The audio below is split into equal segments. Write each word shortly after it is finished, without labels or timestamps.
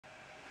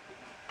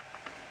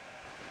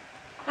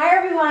Hi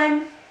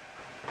everyone.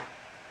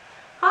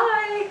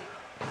 Hi.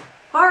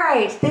 All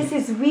right, this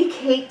is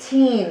week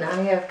 18.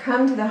 I have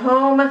come to the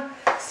home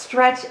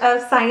stretch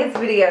of science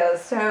videos.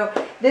 So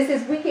this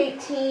is week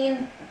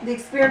 18. The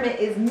experiment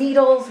is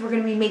needles. We're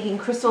going to be making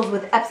crystals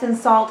with Epsom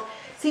salt.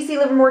 CC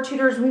Livermore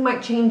Tutors, we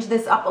might change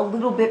this up a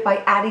little bit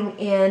by adding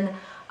in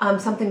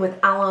something with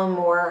alum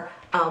or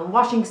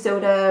washing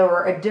soda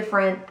or a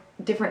different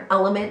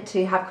element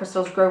to have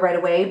crystals grow right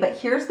away. But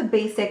here's the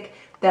basic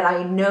that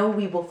I know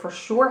we will for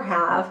sure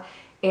have.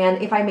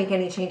 And if I make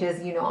any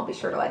changes, you know, I'll be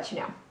sure to let you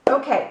know.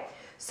 Okay,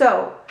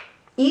 so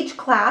each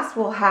class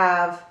will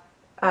have,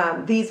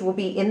 these will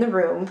be in the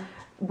room.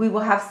 We will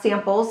have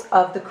samples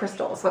of the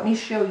crystals. Let me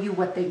show you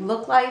what they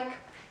look like.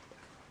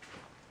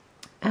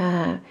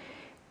 Let's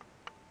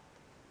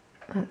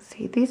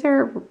see, these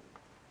are,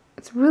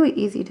 it's really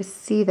easy to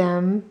see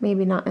them,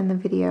 maybe not in the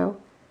video,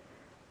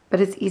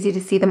 but it's easy to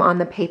see them on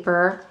the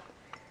paper.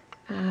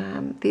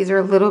 These are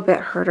a little bit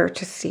harder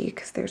to see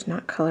because there's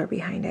not color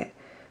behind it,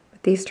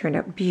 but these turned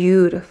out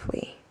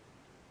beautifully.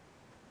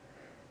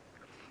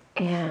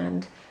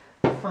 And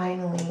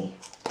finally,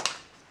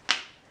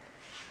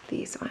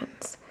 these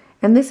ones.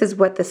 And this is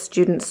what the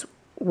students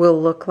will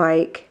look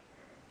like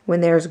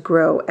when theirs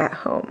grow at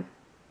home.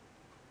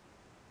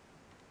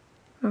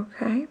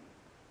 Okay.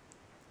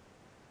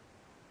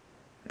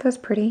 That's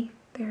pretty.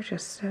 They're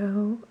just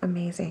so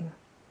amazing.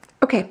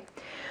 Okay.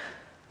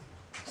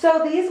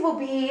 So these will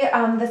be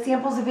the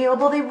samples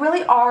available. They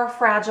really are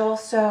fragile,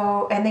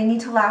 and they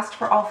need to last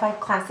for all 5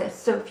 classes.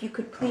 So if you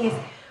could please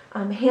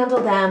handle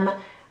them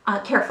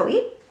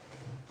carefully,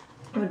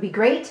 it would be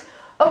great.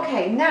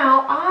 Okay,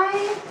 now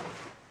I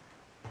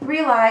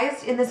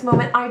realized in this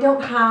moment I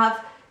don't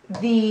have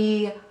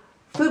the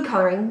food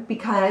coloring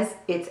because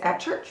it's at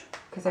church,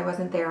 because I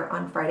wasn't there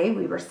on Friday.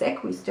 We were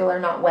sick. We still are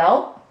not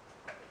well.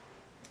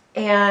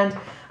 And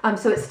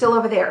so it's still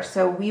over there.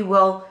 So we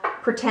will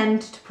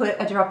pretend to put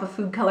a drop of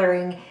food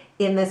coloring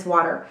in this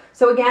water.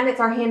 So again, it's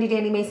our handy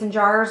dandy mason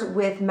jars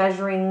with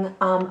measuring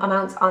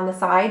amounts on the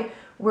side.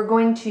 We're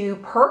going to,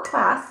 per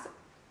class,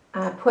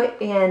 put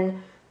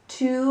in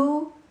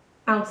 2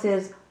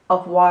 ounces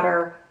of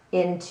water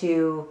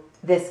into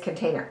this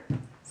container.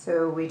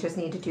 So we just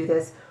need to do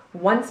this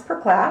once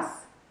per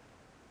class.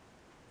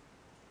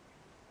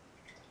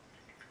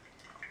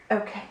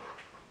 Okay.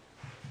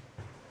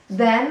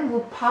 Then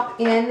we'll pop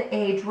in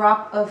a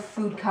drop of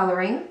food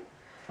coloring,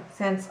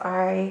 since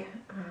I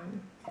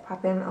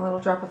pop in a little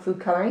drop of food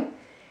coloring,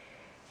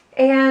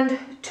 and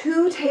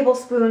 2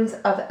 tablespoons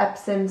of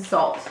Epsom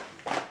salt.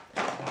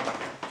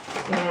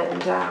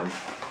 And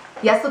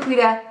yes,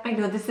 Laquita, I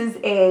know this is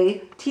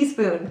a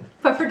teaspoon,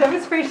 but for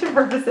demonstration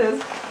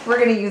purposes, we're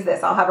going to use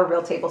this. I'll have a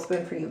real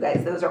tablespoon for you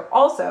guys. Those are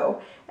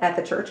also at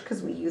the church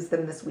because we use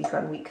them this week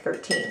on week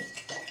 13.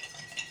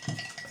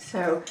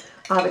 So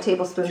I'll have a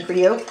tablespoon for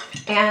you,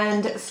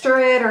 and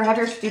stir it, or have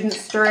your students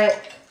stir it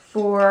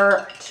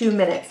for 2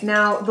 minutes.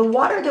 Now, the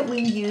water that we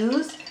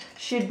use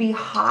should be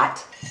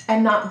hot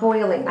and not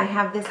boiling. I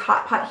have this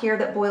hot pot here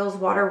that boils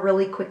water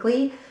really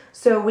quickly.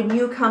 So when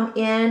you come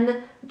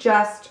in,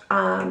 just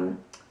turn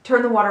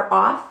the water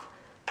off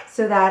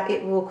so that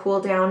it will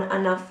cool down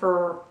enough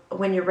for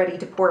when you're ready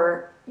to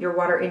pour your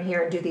water in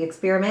here and do the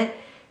experiment.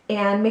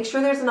 And make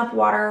sure there's enough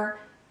water,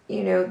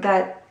 you know,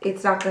 that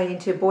it's not going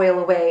to boil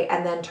away,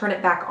 and then turn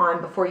it back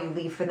on before you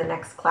leave for the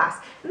next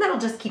class. And that'll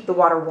just keep the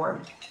water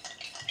warm.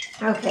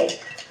 Okay,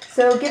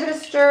 so give it a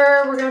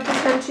stir. We're going to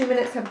pretend 2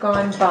 minutes have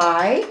gone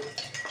by.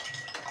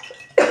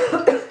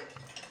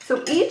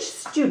 So each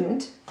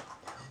student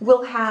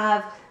will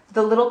have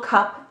the little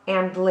cup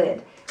and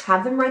lid.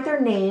 Have them write their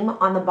name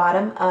on the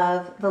bottom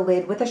of the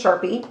lid with a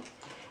Sharpie.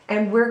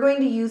 And we're going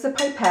to use a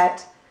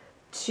pipette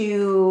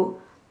to,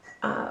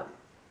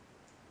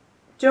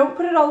 don't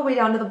put it all the way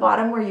down to the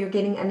bottom where you're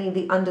getting any of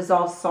the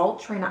undissolved salt.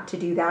 Try not to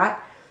do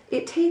that.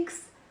 It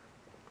takes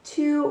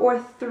 2 or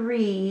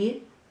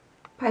 3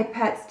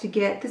 pipettes to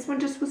get, this one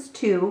just was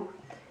 2,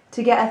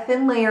 to get a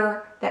thin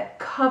layer that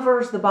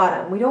covers the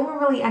bottom. We don't want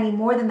really any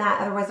more than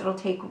that, otherwise it'll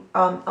take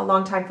a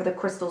long time for the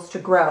crystals to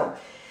grow.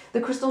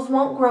 The crystals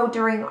won't grow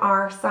during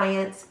our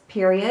science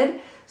period,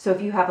 so if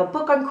you have a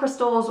book on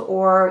crystals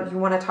or you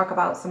want to talk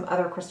about some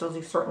other crystals,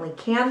 you certainly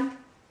can,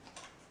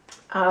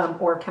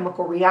 or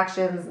chemical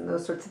reactions and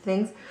those sorts of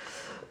things.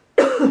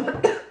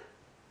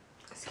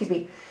 Excuse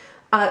me.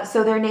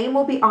 So their name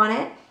will be on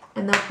it,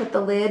 and they'll put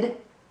the lid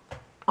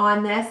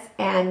on this,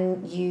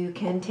 and you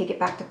can take it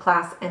back to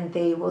class and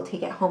they will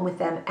take it home with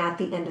them at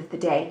the end of the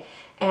day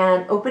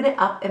and open it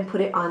up and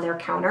put it on their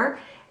counter.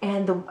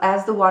 And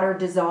as the water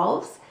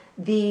dissolves,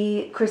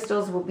 the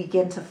crystals will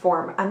begin to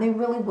form, and they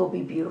really will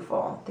be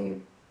beautiful.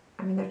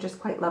 They're just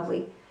quite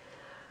lovely.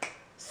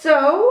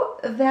 So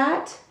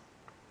that's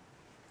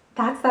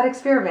that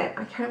experiment.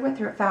 I kind of went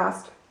through it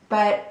fast,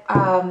 but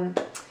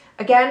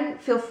again,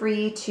 feel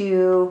free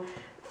to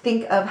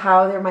think of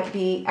how there might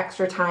be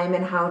extra time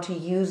and how to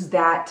use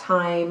that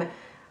time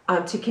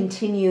to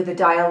continue the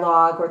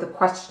dialogue or the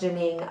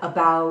questioning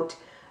about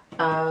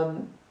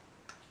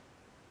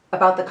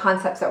about the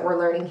concepts that we're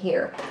learning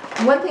here.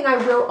 One thing I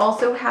will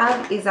also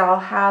have is I'll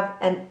have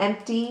an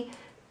empty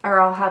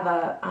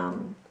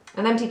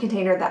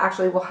container that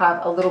actually will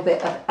have a little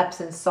bit of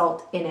Epsom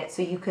salt in it.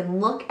 So you can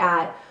look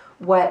at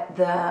what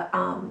the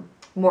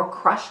more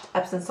crushed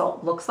Epsom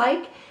salt looks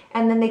like,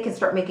 and then they can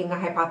start making a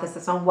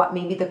hypothesis on what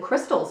maybe the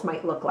crystals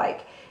might look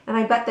like. And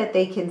I bet that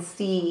they can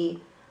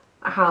see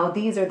how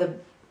these are the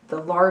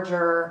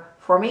larger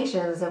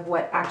formations of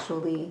what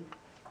actually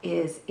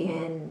is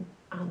in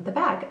the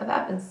bag of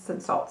Epsom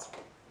salts.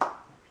 All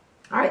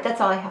right, that's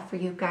all I have for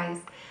you guys.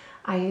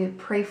 I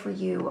pray for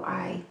you.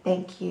 I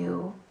thank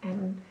you.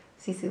 And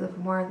Cece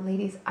Livermore,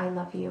 ladies, I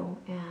love you.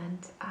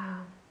 And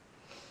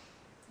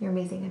you're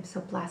amazing. I'm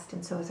so blessed,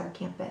 and so is our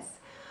campus.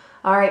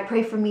 All right,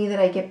 pray for me that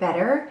I get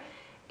better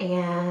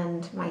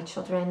and my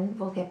children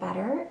will get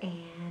better.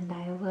 And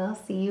I will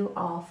see you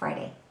all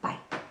Friday. Bye.